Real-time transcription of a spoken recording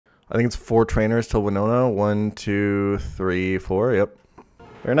I think it's 4 trainers till Winona. 1, 2, 3, 4. Yep.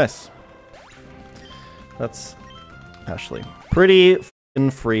 Very nice. That's Ashley. Pretty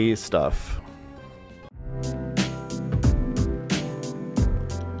f***ing free stuff.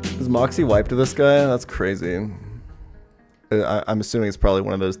 Is Moxie wiped to this guy? That's crazy. I'm assuming it's probably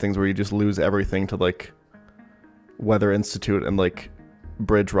one of those things where you just lose everything to like Weather Institute and like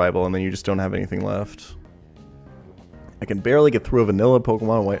Bridge Rival, and then you just don't have anything left. I can barely get through a vanilla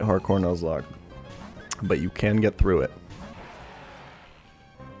Pokemon White Hardcore Nuzlocke, but you can get through it.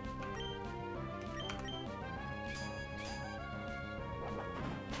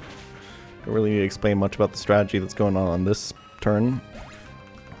 Don't really need to explain much about the strategy that's going on this turn.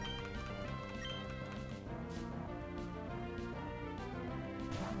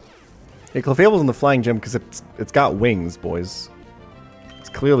 Yeah, Clefable's in the flying gym because it's got wings, boys. It's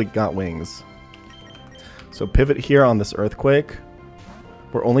clearly got wings. So pivot here on this Earthquake.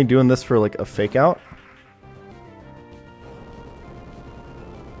 We're only doing this for like a fake out.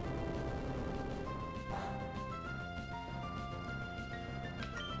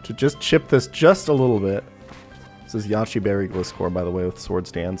 To just chip this just a little bit. This is Yachi Berry Gliscor, by the way, with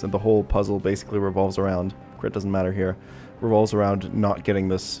Swords Dance, and the whole puzzle basically revolves around, crit doesn't matter here, revolves around not getting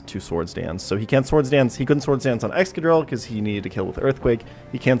this to Swords Dance. So he can't Swords Dance, he couldn't Swords Dance on Excadrill because he needed to kill with Earthquake.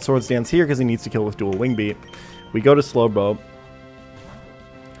 He can't Swords Dance here because he needs to kill with Dual Wing Beat. We go to Slowbro.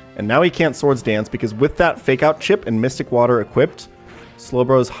 And now he can't Swords Dance because with that Fake Out chip and Mystic Water equipped,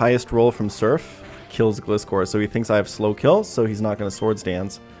 Slowbro's highest roll from Surf kills Gliscor. So he thinks I have slow kill, so he's not going to Swords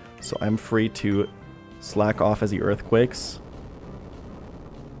Dance. So I'm free to slack off as he Earthquakes.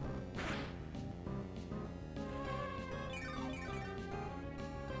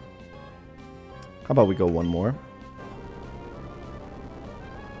 How about we go one more?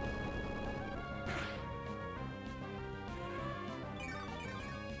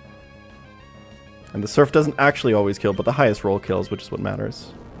 And the Surf doesn't actually always kill, but the highest roll kills, which is what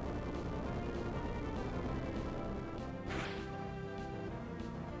matters.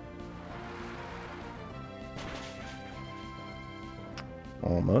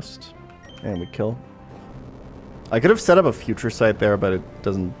 Almost. And we kill. I could have set up a future sight there, but it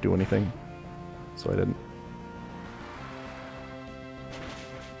doesn't do anything. So I didn't.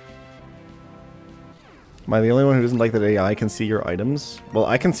 Am I the only one who doesn't like that AI can see your items? Well,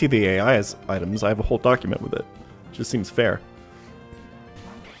 I can see the AI's items. I have a whole document with it. It just seems fair.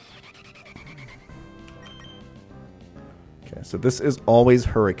 Okay, so this is always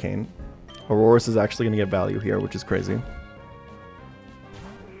Hurricane. Aurorus is actually going to get value here, which is crazy.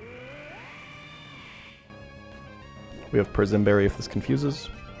 We have Persimberry if this confuses.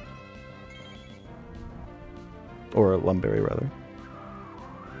 Or Lumberry, rather.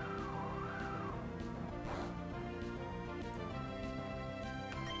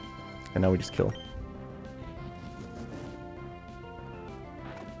 And now we just kill.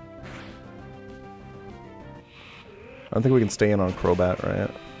 I don't think we can stay in on Crobat,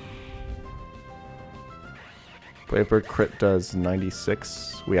 right? Brave Bird crit does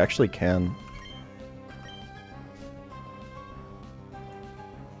 96. We actually can.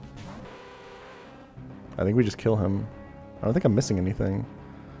 I think we just kill him. I don't think I'm missing anything.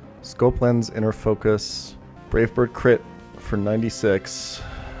 Scope Lens, Inner Focus, Brave Bird crit for 96.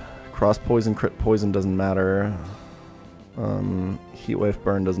 Cross Poison, crit poison doesn't matter. Heat Wave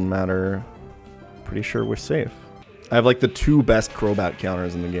Burn doesn't matter. Pretty sure we're safe. I have like the 2 best Crobat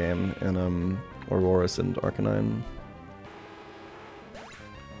counters in the game, in Aurorus and Arcanine.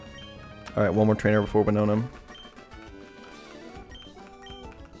 Alright, one more trainer before Winona.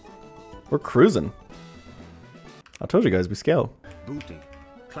 We're cruising. I told you guys, we scale. Booty,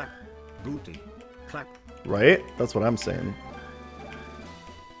 clap, booty, clap. Right? That's what I'm saying.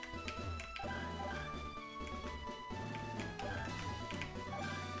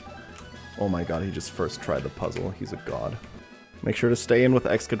 Oh my god, he just first tried the puzzle. He's a god. Make sure to stay in with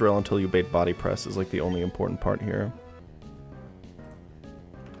Excadrill until you bait Body Press is like the only important part here.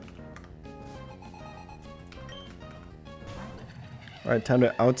 Alright, time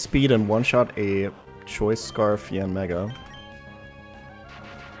to outspeed and one-shot a Choice Scarf Yanmega.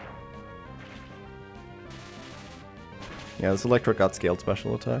 Yeah, this Electric got scaled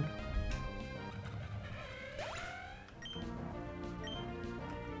special attack.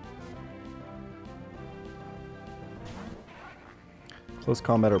 Close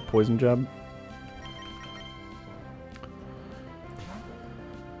combat or Poison Jab.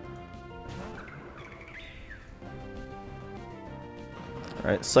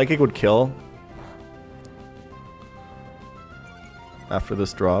 Alright, Psychic would kill after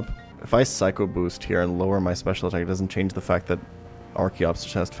this drop. If I Psycho Boost here and lower my special attack, it doesn't change the fact that Archeops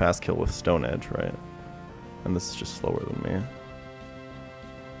just has fast kill with Stone Edge, right? And this is just slower than me.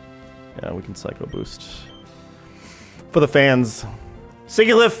 Yeah, we can Psycho Boost. For the fans.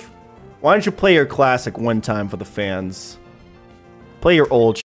 Sigilif, why don't you play your classic one time for the fans? Play your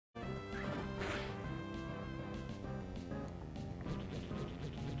old sh.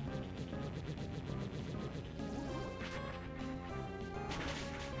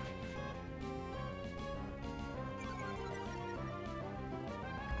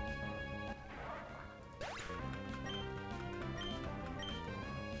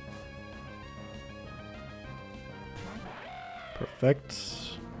 Perfect.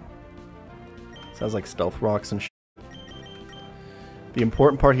 Sounds like stealth rocks and sh. The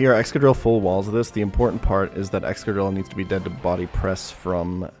important part here, Excadrill full walls of this. The important part is that Excadrill needs to be dead to body press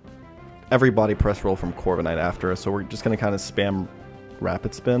from every body press roll from Corviknight after us. So we're just going to kind of spam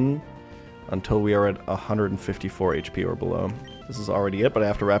Rapid Spin until we are at 154 HP or below. This is already it, but I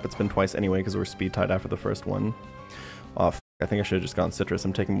have to Rapid Spin twice anyway because we're speed tied after the first one. Oh, f I think I should have just gone Citrus.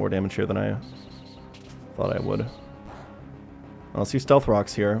 I'm taking more damage here than I thought I would. Let's use Stealth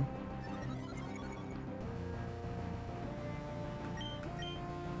Rocks here.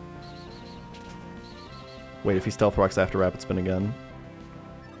 Wait, if he Stealth Rocks, I have to Rapid Spin again.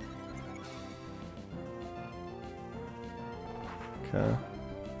 Okay.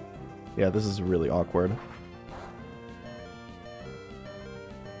 Yeah, this is really awkward.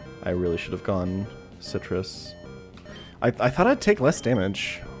 I really should have gone Citrus. I thought I'd take less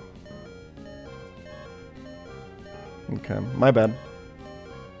damage. Okay, my bad.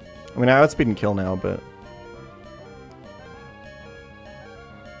 I mean, I outspeed and kill now, but...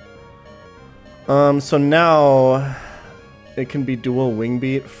 so now... it can be dual Wing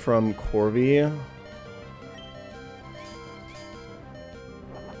Beat from Corvi.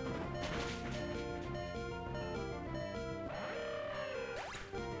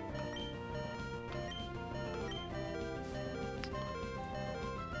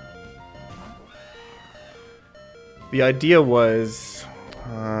 The idea was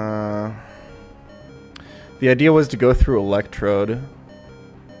to go through Electrode,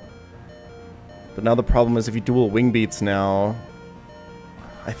 but now the problem is if you dual Wing Beats now,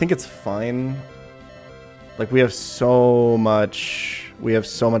 I think it's fine. Like we have so much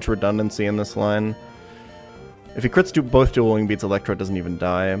redundancy in this line. If he crits both dual Wing Beats, Electrode doesn't even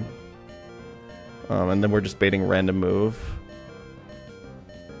die, and then we're just baiting random move.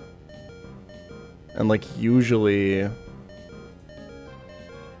 And like usually,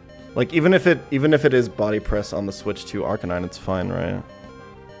 like even if it is body press on the switch to Arcanine, it's fine, right?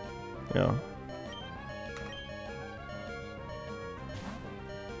 Yeah.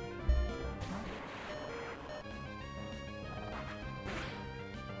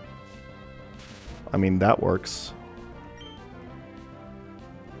 I mean, that works.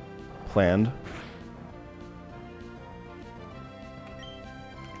 Planned.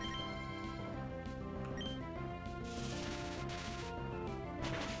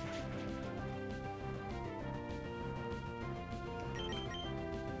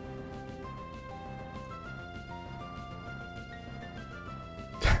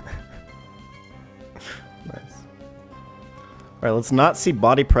 Alright, let's not see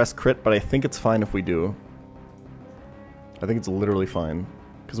body press crit, but I think it's fine if we do. I think it's literally fine.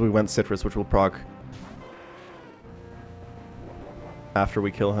 Because we went Citrus, which will proc after we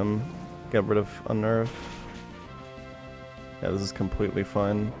kill him. Get rid of Unnerve. Yeah, this is completely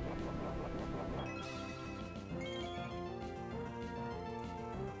fine.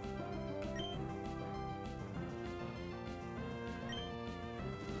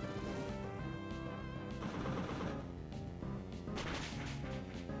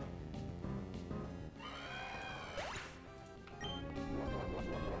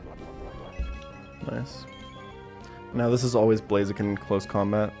 Nice. Now this is always Blaziken in close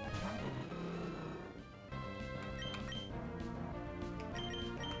combat.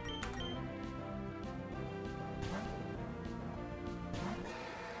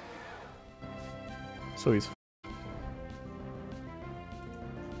 So he's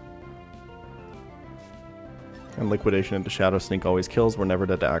and Liquidation into Shadow Sneak always kills. We're never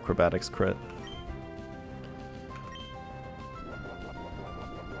dead to Acrobatics crit.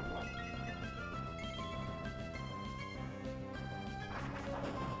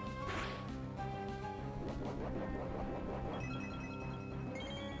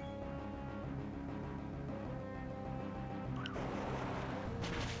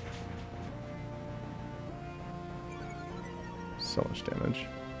 So much damage.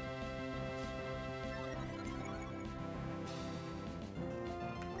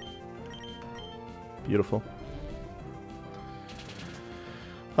 Beautiful.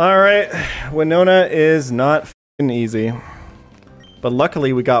 Alright, Winona is not f***ing easy. But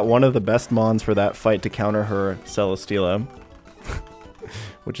luckily we got one of the best mons for that fight to counter her Celesteela.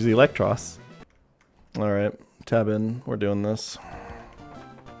 Which is Electros. Alright, tab in. We're doing this.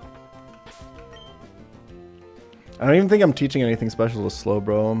 I don't even think I'm teaching anything special to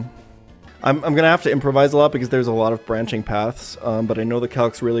Slowbro. I'm gonna have to improvise a lot because there's a lot of branching paths, but I know the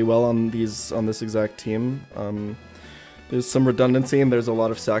calcs really well on this exact team. There's some redundancy and there's a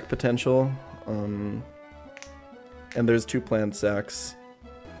lot of sack potential, and there's 2 planned sacks.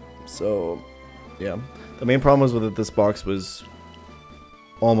 So, yeah. The main problem was that this box was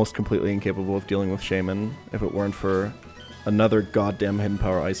almost completely incapable of dealing with Shaman if it weren't for another goddamn Hidden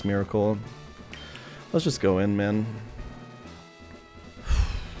Power Ice Miracle. Let's just go in, man.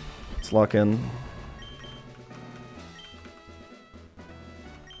 Let's lock in.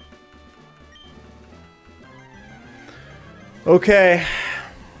 Okay.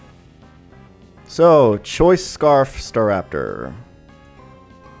 So, Choice Scarf Staraptor.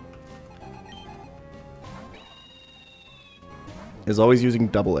 Is always using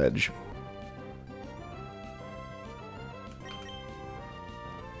Double Edge.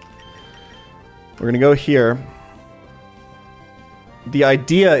 We're gonna go here. The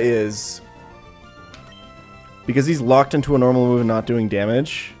idea is, because he's locked into a normal move and not doing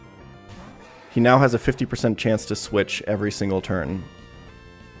damage, he now has a 50% chance to switch every single turn.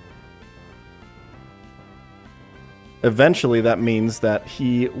 Eventually, that means that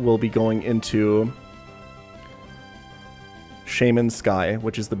he will be going into Shaman Sky,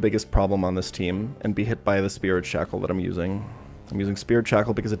 which is the biggest problem on this team, and be hit by the Spirit Shackle that I'm using. I'm using Spirit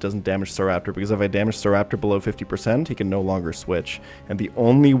Shackle because it doesn't damage Staraptor, because if I damage Staraptor below 50%, he can no longer switch. And the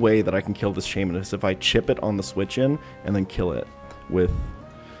only way that I can kill this Shaman is if I chip it on the switch in, and then kill it with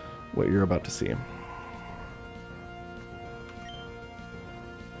what you're about to see.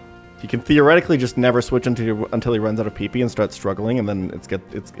 He can theoretically just never switch until he runs out of PP and starts struggling, and then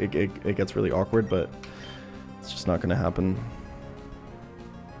it gets really awkward, but it's just not going to happen.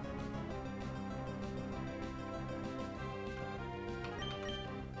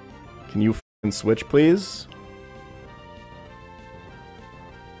 Can you f***ing switch, please?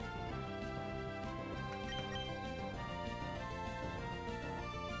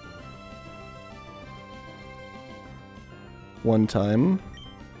 One time.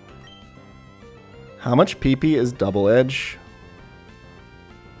 How much PP is Double Edge?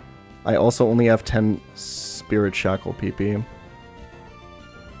 I also only have 10 Spirit Shackle PP.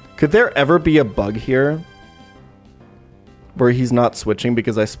 Could there ever be a bug here where he's not switching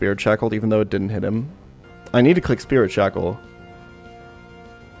because I Spirit Shackled even though it didn't hit him? I need to click Spirit Shackle.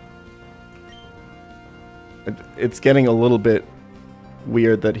 It's getting a little bit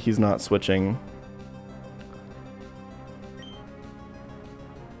weird that he's not switching.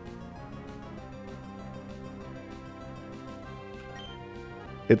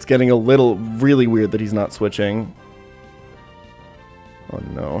 It's getting a little really weird that he's not switching. Oh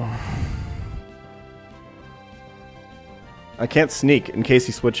no. I can't sneak in case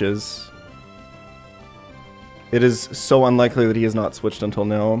he switches. It is so unlikely that he has not switched until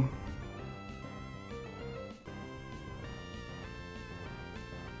now.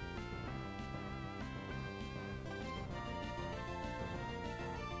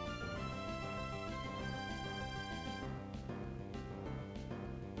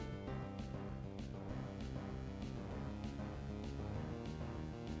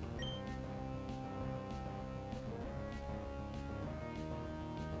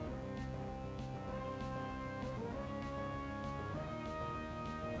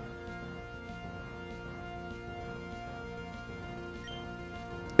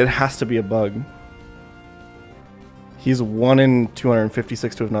 It has to be a bug. He's 1 in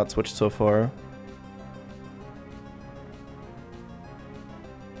 256 to have not switched so far.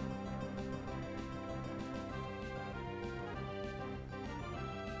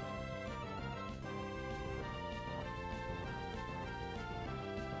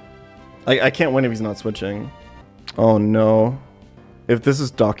 I can't win if he's not switching. Oh no. If this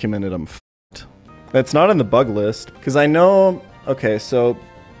is documented, I'm f***ed. It's not in the bug list, because I know... Okay, so...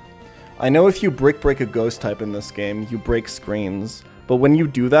 I know if you break a ghost type in this game, you break screens. But when you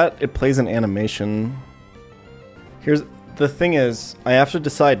do that, it plays an animation. Here's... The thing is, I have to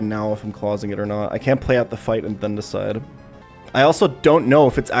decide now if I'm clausing it or not. I can't play out the fight and then decide. I also don't know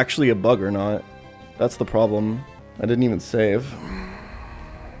if it's actually a bug or not. That's the problem. I didn't even save.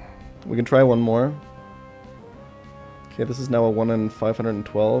 We can try one more. Okay, this is now a 1 in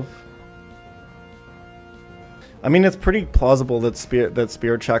 512. I mean, it's pretty plausible that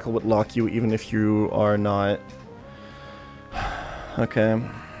Spirit Shackle would lock you even if you are not... Okay.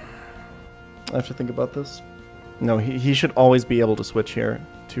 I have to think about this. No, he should always be able to switch here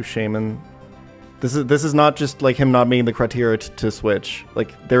to Shaman. This is not just like him not meeting the criteria to switch.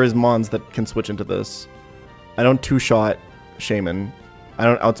 Like, there is mons that can switch into this. I don't two-shot Shaman. I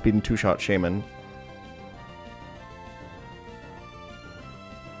don't outspeed and two-shot Shaman.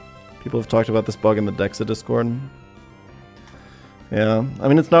 People have talked about this bug in the Dexa Discord. Yeah, I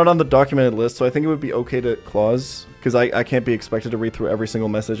mean, it's not on the documented list, so I think it would be okay to clause, because I can't be expected to read through every single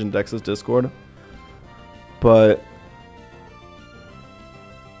message in Dex's Discord. But...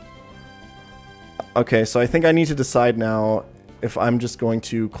 okay, so I think I need to decide now if I'm just going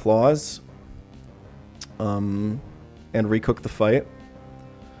to clause and recook the fight,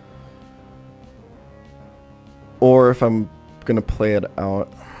 or if I'm going to play it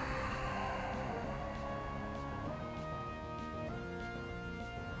out.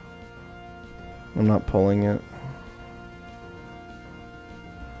 I'm not pulling it.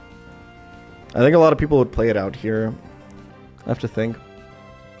 I think a lot of people would play it out here. I have to think.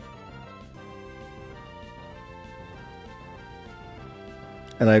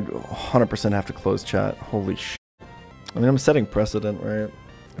 And I 100% have to close chat. Holy shit. I mean, I'm setting precedent, right?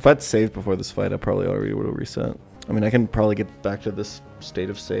 If I'd saved before this fight, I probably already would have reset. I mean, I can probably get back to this state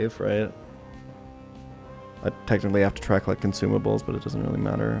of save, right? I technically have to track like consumables, but it doesn't really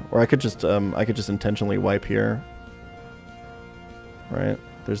matter. Or I could just intentionally wipe here. Right?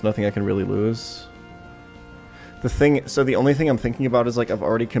 There's nothing I can really lose. So the only thing I'm thinking about is like I've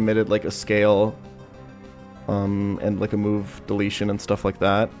already committed like a scale and like a move deletion and stuff like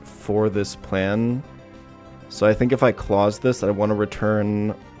that for this plan. So I think if I clause this, I want to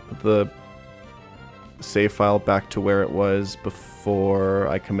return the save file back to where it was before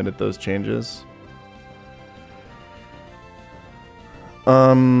I committed those changes.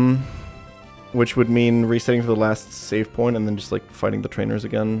 Which would mean resetting to the last save point and then just like fighting the trainers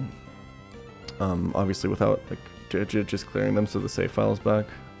again. Obviously without like just clearing them so the save file is back.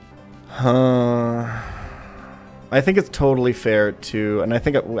 I think it's totally fair to, and I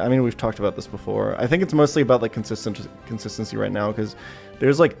mean we've talked about this before. I think it's mostly about like consistency right now because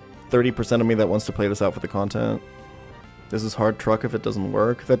there's like 30% of me that wants to play this out for the content. This is hard truck if it doesn't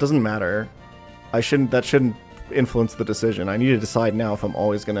work. That doesn't matter. That shouldn't influence the decision. I need to decide now if I'm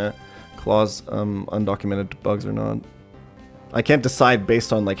always gonna clause undocumented bugs or not. I can't decide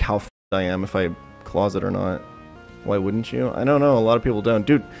based on like how f***ed I am if I clause it or not. Why wouldn't you? I don't know. A lot of people don't.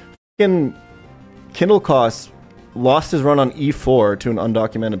 Dude, f***ing Kindle Cost lost his run on E4 to an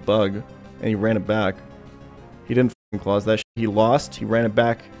undocumented bug and he ran it back. He didn't f***ing clause that shit. He lost, he ran it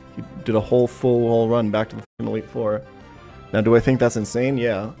back, he did a full run back to the f***ing Elite Four. Now do I think that's insane?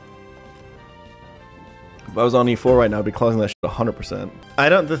 Yeah. If I was on E4 right now, I'd be clausing that shit 100%.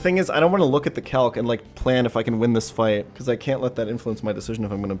 The thing is, I don't want to look at the calc and like plan if I can win this fight, because I can't let that influence my decision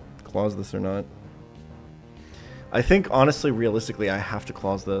if I'm going to clause this or not. I think, honestly, realistically, I have to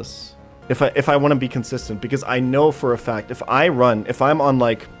clause this. If I want to be consistent, because I know for a fact, if I'm on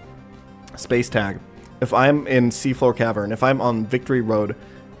like Space Tag, if I'm in Seafloor Cavern, if I'm on Victory Road,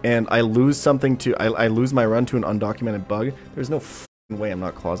 and I lose something to, I lose my run to an undocumented bug, there's no f***ing way I'm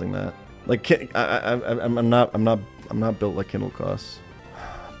not clausing that. Like, I'm not built like Kindle Costs.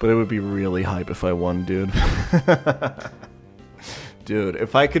 But it would be really hype if I won, dude. Dude,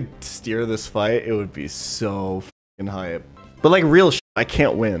 if I could steer this fight, it would be so f***ing hype. But like real shit, I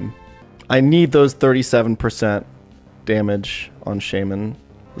can't win. I need those 37% damage on Shaman.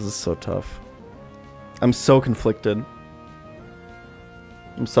 This is so tough. I'm so conflicted.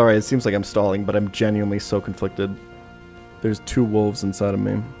 I'm sorry, it seems like I'm stalling, but I'm genuinely so conflicted. There's two wolves inside of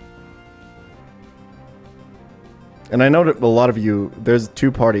me. And I know that a lot of you, there's two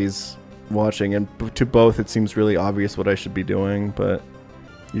parties watching, and to both it seems really obvious what I should be doing, but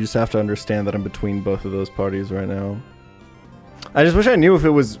you just have to understand that I'm between both of those parties right now. I just wish I knew if it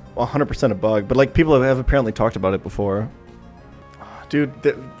was 100% a bug, but like people have apparently talked about it before. Dude,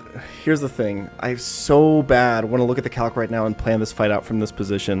 here's the thing. I so bad want to look at the calc right now and plan this fight out from this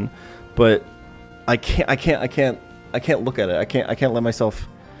position, but I can't look at it. I can't let myself,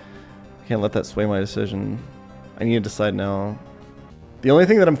 I can't let that sway my decision. I need to decide now. The only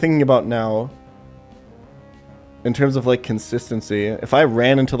thing that I'm thinking about now, in terms of like consistency, if I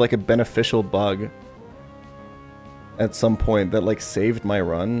ran into like a beneficial bug at some point that like saved my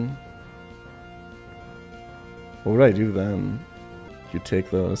run, what would I do then? You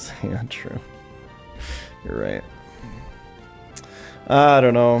take those. Yeah, true. You're right. I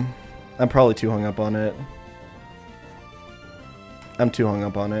don't know. I'm probably too hung up on it. I'm too hung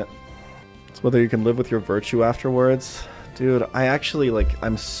up on it. It's whether you can live with your virtue afterwards. Dude, I actually, like,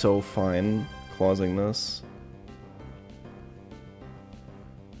 I'm so fine clausing this.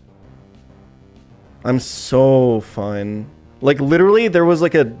 I'm so fine. Like, literally, there was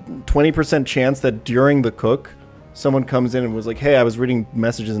like a 20% chance that during the cook, someone comes in and was like, hey, I was reading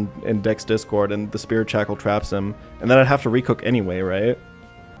messages in Deck's Discord and the Spirit Shackle traps him. And then I'd have to recook anyway, right?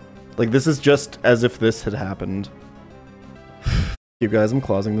 Like, this is just as if this had happened. You guys, I'm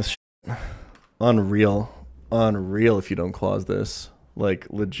clausing this shit. Unreal. Unreal if you don't clause this. Like,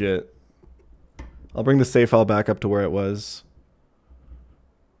 legit. I'll bring the save file back up to where it was.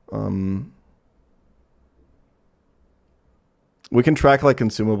 We can track like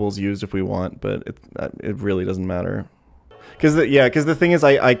consumables used if we want, but it really doesn't matter. Cause the thing is,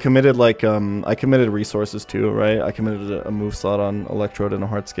 I committed like I committed resources too, right? I committed a move slot on Electrode and a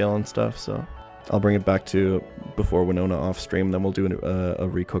Heart Scale and stuff. So I'll bring it back to before Winona off stream. Then we'll do a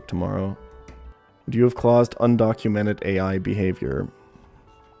recook tomorrow. Do you have claused undocumented AI behavior?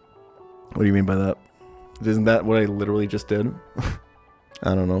 What do you mean by that? Isn't that what I literally just did?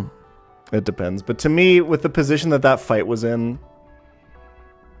 I don't know. It depends. But to me, with the position that fight was in,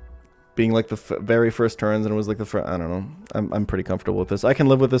 being like the very first turns, and it was like the I don't know. I'm pretty comfortable with this. I can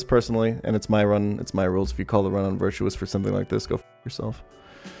live with this personally, and it's my run. It's my rules. If you call the run unvirtuous for something like this, go f yourself.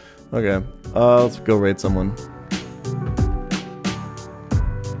 Okay. Let's go raid someone.